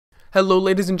Hello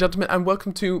ladies and gentlemen, and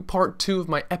welcome to part 2 of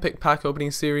my epic pack opening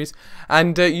series.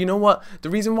 And you know what, the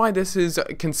reason why this is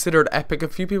considered epic, a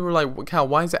few people are like, Cal,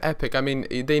 why is it epic? I mean,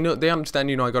 they understand,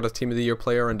 you know, I got a team of the year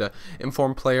player and a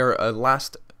informed player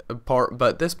last part,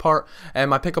 but this part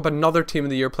I pick up another team of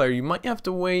the year player. You might have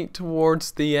to wait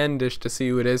towards the endish to see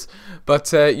who it is,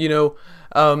 but you know,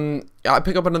 I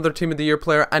pick up another team of the year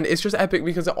player, and it's just epic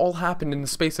because it all happened in the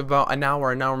space of about an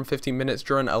hour and 15 minutes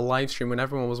during a live stream when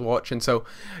everyone was watching. So,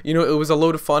 you know, it was a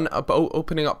load of fun about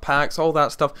opening up packs, all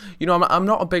that stuff. You know, I'm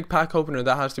not a big pack opener,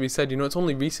 that has to be said. You know, it's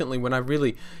only recently when I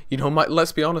really, you know,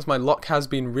 let's be honest, my luck has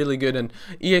been really good, and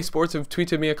EA Sports have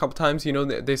tweeted me a couple times. You know,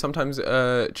 they sometimes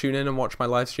tune in and watch my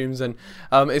live streams, and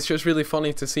it's just really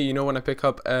funny to see, you know, when I pick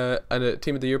up a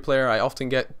team of the year player, I often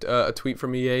get a tweet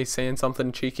from EA saying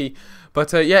something cheeky.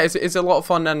 But yeah, it's a lot of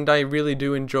fun, and I really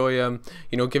do enjoy you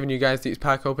know, giving you guys these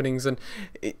pack openings. And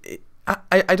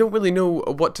I don't really know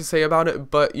what to say about it,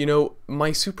 but you know,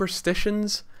 my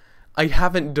superstitions, I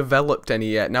haven't developed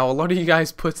any yet. Now, a lot of you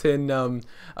guys put in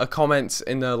comments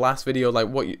in the last video like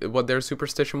what their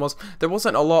superstition was. There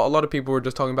wasn't a lot. A lot of people were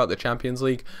just talking about the Champions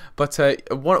League. But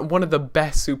one of the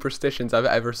best superstitions I've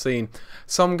ever seen.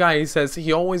 Some guy says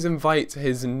he always invites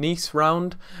his niece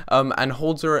round and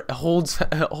holds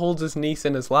his niece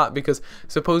in his lap, because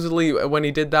supposedly when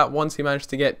he did that once, he managed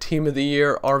to get Team of the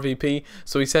Year RVP.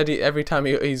 So he said every time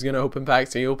he's going to open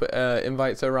packs, he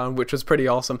invites her around, which was pretty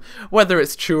awesome. Whether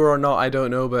it's true or not, I don't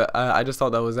know, but I just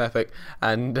thought that was epic.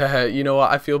 And you know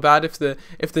what, I feel bad if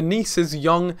the niece is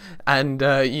young and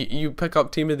you pick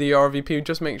up Team of the Year RVP,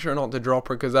 just make sure not to drop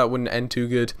her, because that wouldn't end too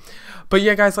good. But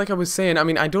yeah, guys, like I was saying, I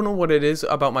mean, I don't know what it is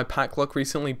about my pack luck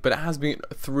recently, but it has been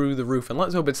through the roof, and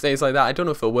let's hope it stays like that. I don't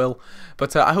know if it will,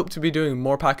 but I hope to be doing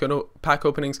more pack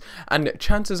openings, and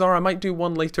chances are I might do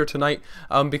one later tonight,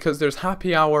 because there's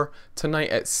happy hour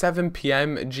tonight at 7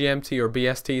 PM GMT or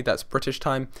BST, that's British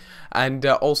time, and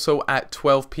also at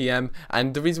 12 PM.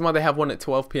 And the reason why they have one at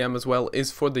 12 PM as well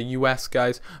is for the US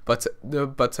guys, but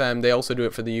they also do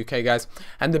it for the UK guys.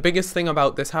 And the biggest thing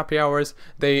about this happy hour is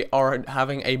they are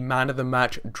having a man of the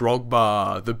match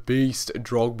Drogba, the beast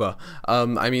Drogba.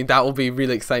 I mean, that will be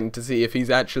really exciting to see if he's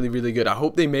actually really good. I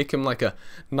hope they make him like a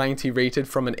 90 rated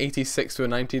from an 86 to a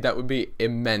 90. That would be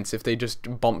immense if they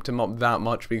just bumped him up that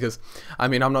much, because I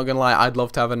mean, I'm not gonna lie, I'd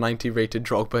love to have a 90 rated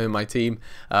Drogba in my team.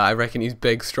 I reckon he's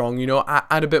big, strong, you know,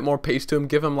 add a bit more pace to him,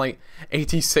 give him like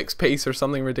 86 pace or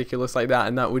something ridiculous like that,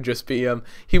 and that would just be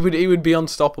he would be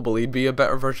unstoppable. He'd be a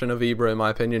better version of Ibra in my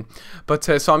opinion. But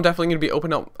so I'm definitely going to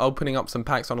be opening up some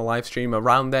packs on a live stream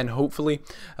around then, hopefully,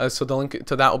 so the link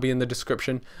to that will be in the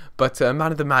description. But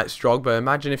man of the match Drogba,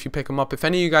 imagine if you pick him up. If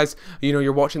any of you guys, you know,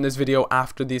 you're watching this video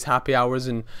after these happy hours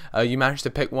and you managed to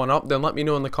pick one up, then let me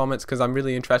know in the comments, because I'm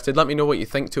really interested. Let me know what you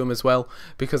think to him as well,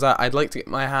 because I'd like to get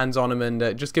my hands on him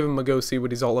and just give him a go, see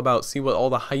what he's all about, see what all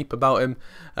the hype about him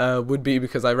would be,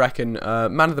 because I reckon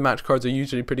man of the match cards are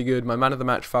usually pretty good. My man of the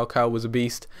match Falcao was a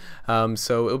beast,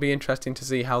 so it'll be interesting to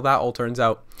see how that all turns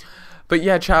out. But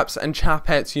yeah, chaps and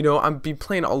chapettes, you know, I've been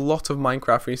playing a lot of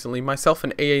Minecraft recently. Myself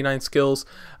and AA9 Skills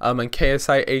and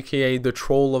KSI, aka the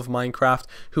troll of Minecraft,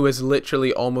 who has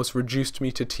literally almost reduced me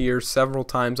to tears several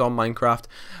times on Minecraft,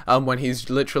 when he's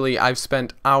literally, I've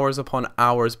spent hours upon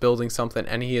hours building something,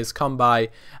 and he has come by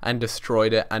and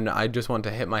destroyed it, and I just want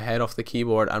to hit my head off the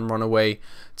keyboard and run away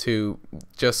to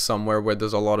just somewhere where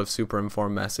there's a lot of super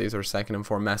informed messies or second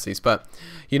informed messies. But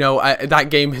you know, that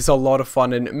game is a lot of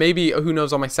fun, and maybe, who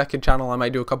knows, on my second channel I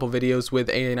might do a couple videos with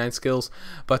AA9 Skills.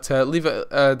 But leave it,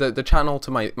 the channel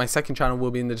to my second channel will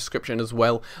be in the description as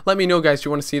well. Let me know, guys, do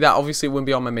you want to see that? Obviously it wouldn't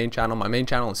be on my main channel. My main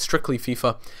channel is strictly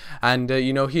FIFA, and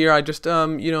you know, here I just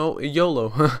you know,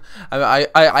 YOLO. I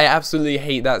absolutely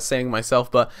hate that saying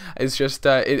myself, but it's just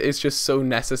it's just so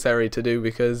necessary to do,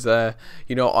 because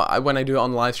you know, when I do it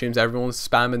on live streams, everyone's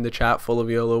spamming the chat full of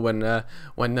YOLO when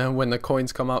the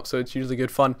coins come up, so it's usually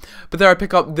good fun. But there I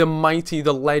pick up the mighty,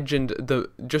 the legend,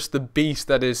 just the beast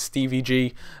that is Stevie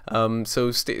G.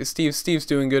 So Steve's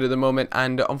doing good at the moment,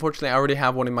 and unfortunately I already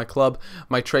have one in my club.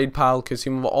 My trade pile,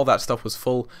 consumable, all that stuff was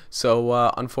full,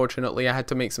 so unfortunately I had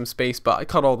to make some space, but I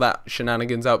cut all that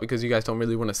shenanigans out because you guys don't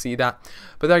really want to see that.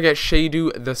 But there I get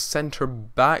Shadu, the center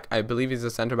back. I believe he's a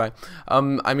center back.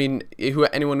 I mean,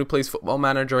 anyone who plays Football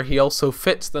Manager, he also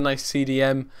fits the nice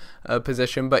CDM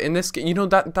position. But in this game, you know,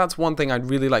 that's one thing I'd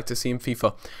really like to see in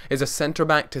FIFA, is a center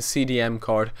back to CDM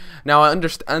card. Now I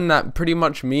understand that pretty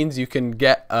much means you can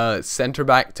get a center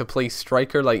back to play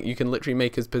striker. Like, you can literally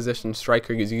make his position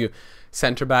striker, because you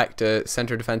center back to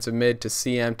center defensive mid to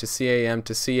CM to CAM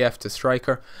to CF to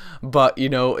striker. But you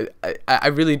know, I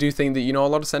really do think that, you know, a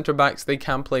lot of center backs, they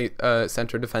can play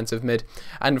center defensive mid,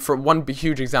 and for one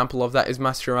huge example of that is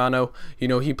Mascherano. You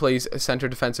know, he plays center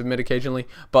defensive mid occasionally,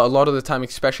 but a lot of the time,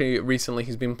 especially recently,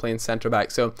 he's been playing center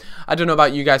back. So I don't know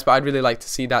about you guys, but I'd really like to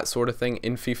see that sort of thing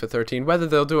in FIFA 13. Whether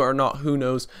they'll do it or not, who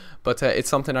knows, but it's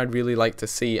something I'd really like to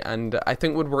see, and I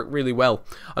think would work really well.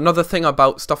 Another thing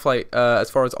about stuff like as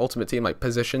far as Ultimate Team, like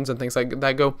positions and things like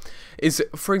that go, is,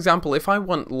 for example, if I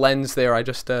want Lens there, I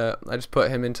just put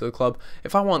him into the club.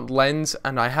 If I want Lens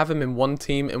and I have him in one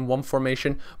team in one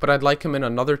formation, but I'd like him in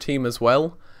another team as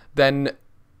well, then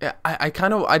I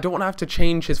don't want to have to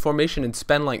change his formation and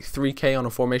spend like 3k on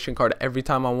a formation card every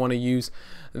time I want to use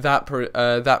that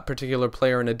particular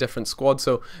player in a different squad.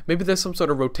 So maybe there's some sort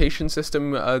of rotation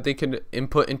system they could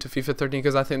input into FIFA 13,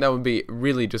 because I think that would be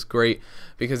really just great,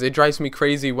 because it drives me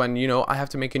crazy when, you know, I have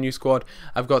to make a new squad,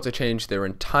 I've got to change their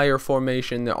entire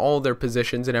formation, all their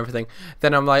positions and everything.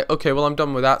 Then I'm like, okay, well, I'm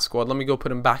done with that squad, let me go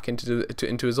put him back into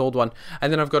his old one,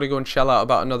 and then I've got to go and shell out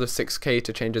about another 6k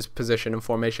to change his position and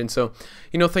formation. So,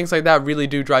 you know, things like that really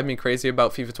do drive me crazy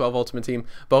about FIFA 12 Ultimate Team,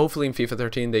 but hopefully in FIFA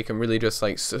 13 they can really just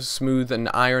like smooth and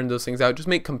iron those things out, just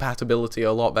make compatibility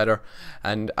a lot better,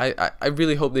 and I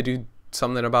really hope they do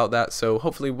something about that. So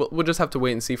hopefully we'll just have to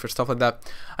wait and see for stuff like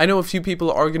that. I know a few people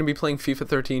are going to be playing FIFA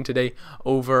 13 today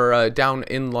over down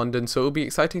in London, so it'll be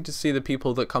exciting to see the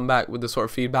people that come back with the sort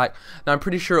of feedback. Now, I'm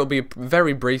pretty sure it'll be a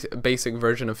very basic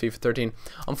version of FIFA 13.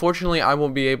 Unfortunately, I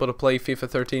won't be able to play FIFA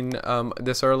 13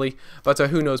 this early, but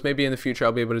who knows, maybe in the future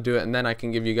I'll be able to do it, and then I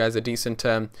can give you guys a decent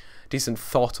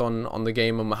thought on the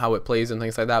game and how it plays and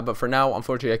things like that. But for now,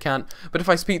 unfortunately, I can't. But if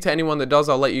I speak to anyone that does,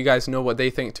 I'll let you guys know what they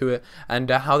think to it and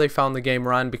how they found the game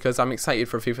ran, because I'm excited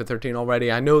for FIFA 13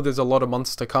 already. I know there's a lot of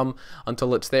months to come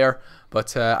until it's there,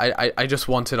 but I just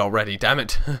want it already, damn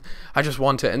it. I just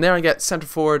want it. And there I get centre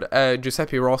forward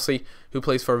Giuseppe Rossi, who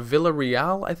plays for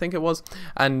Villarreal, I think it was,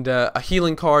 and a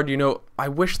healing card. You know, I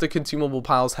wish the consumable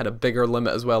piles had a bigger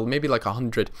limit as well, maybe like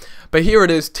 100. But here it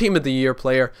is, Team of the Year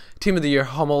player, Team of the Year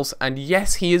Hummels, and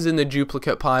yes, he is in the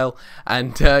duplicate pile.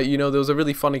 And you know, there was a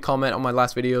really funny comment on my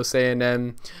last video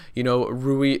saying, you know,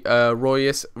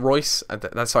 Royce, I'm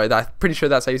pretty sure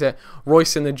that's how you say it,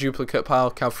 Royce in the duplicate pile,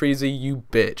 Calfreezy, you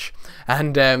bitch.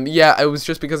 And yeah, it was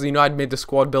just because, you know, I'd made the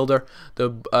squad builder,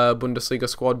 the Bundesliga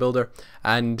squad builder,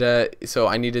 and so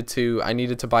I needed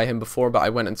to buy him before, but I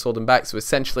went and sold him back. So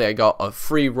essentially, I got a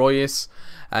free Royce,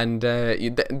 and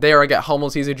there I get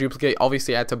Hummels. He's a duplicate.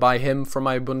 Obviously, I had to buy him for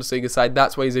my Bundesliga side.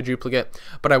 That's why he's a duplicate.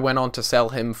 But I went on to sell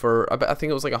him for, I think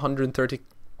it was like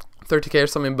 30k or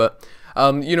something. But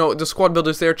you know, the squad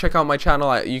builder's there. Check out my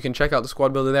channel. You can check out the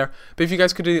squad builder there. But if you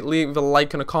guys could leave a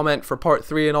like and a comment for part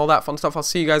 3 and all that fun stuff, I'll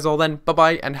see you guys all then. Bye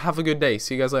bye, and have a good day.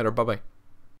 See you guys later. Bye bye.